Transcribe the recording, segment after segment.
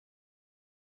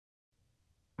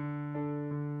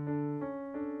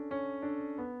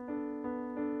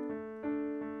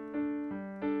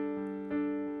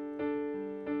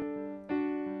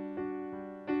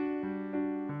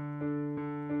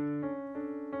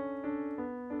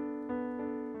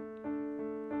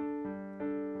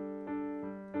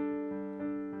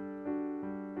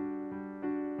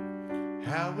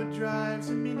Howard drives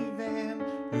a minivan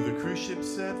through the cruise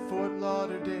ships at Fort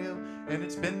Lauderdale, and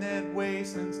it's been that way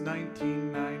since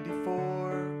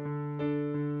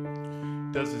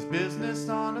 1994. Does his business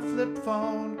on a flip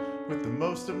phone with the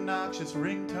most obnoxious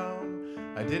ringtone.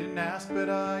 I didn't ask, but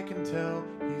I can tell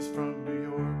he's from New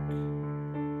York.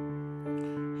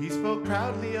 He spoke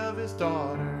proudly of his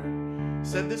daughter,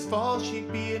 said this fall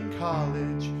she'd be in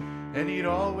college, and he'd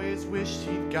always wished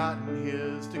he'd gotten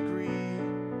his degree.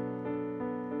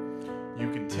 You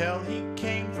can tell he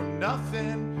came from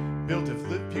nothing, built a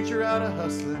future out of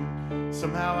hustling.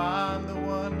 Somehow I'm the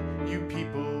one you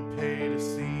people pay to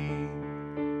see.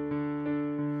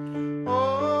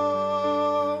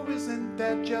 Oh, isn't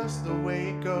that just the way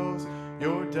it goes?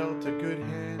 You're dealt a good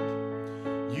hand,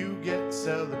 you get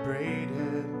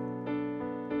celebrated.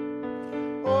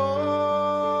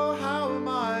 Oh, how am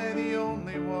I the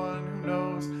only one who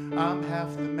knows I'm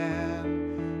half the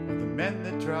man of the men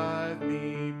that drive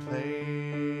me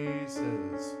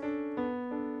places?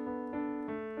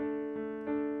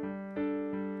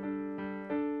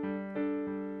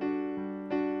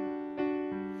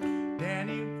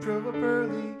 Danny drove up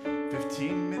early,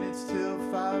 15 minutes till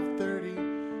 5:30,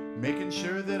 making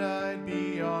sure that I'd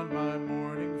be on my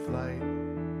morning flight.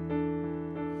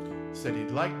 Said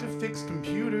he'd like to fix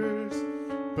computers,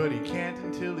 but he can't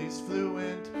until he's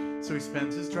fluent, so he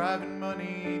spends his driving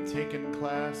money taking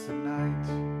class at night.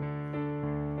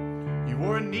 He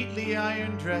wore a neatly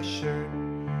ironed dress shirt,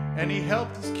 and he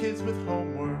helped his kids with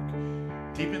homework.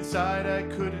 Deep inside I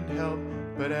couldn't help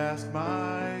but ask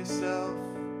myself,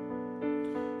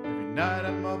 every night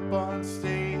I'm up on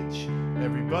stage,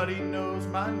 everybody knows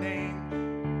my name.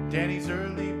 Danny's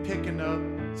early picking up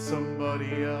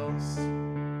somebody else.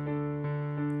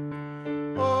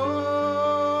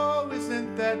 Oh,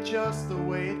 isn't that just the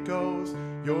way it goes?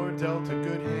 You're dealt a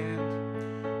good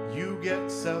hand, you get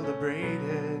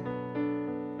celebrated.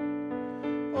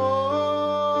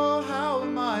 Oh, how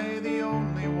am I the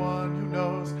only one who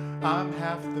knows I'm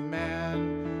half the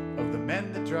man of the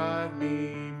men that drive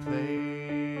me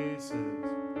places?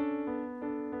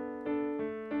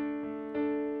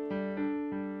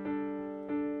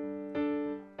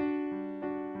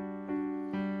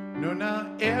 No, now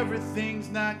everything's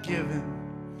not given.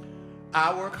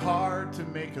 I work hard to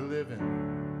make a living.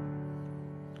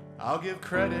 I'll give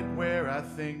credit where I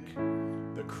think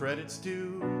the credit's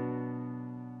due.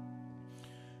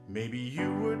 Maybe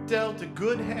you were dealt a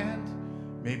good hand,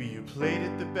 maybe you played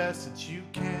it the best that you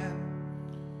can.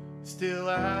 Still,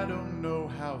 I don't know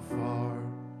how far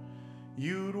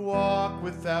you'd walk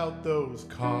without those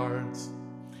cards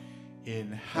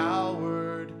in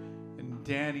Howard and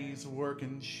Danny's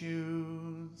working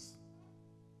shoes.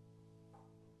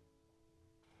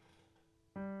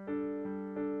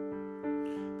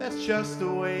 That's just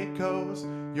the way it goes.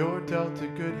 You're dealt a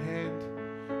good hand,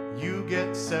 you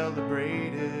get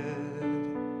celebrated.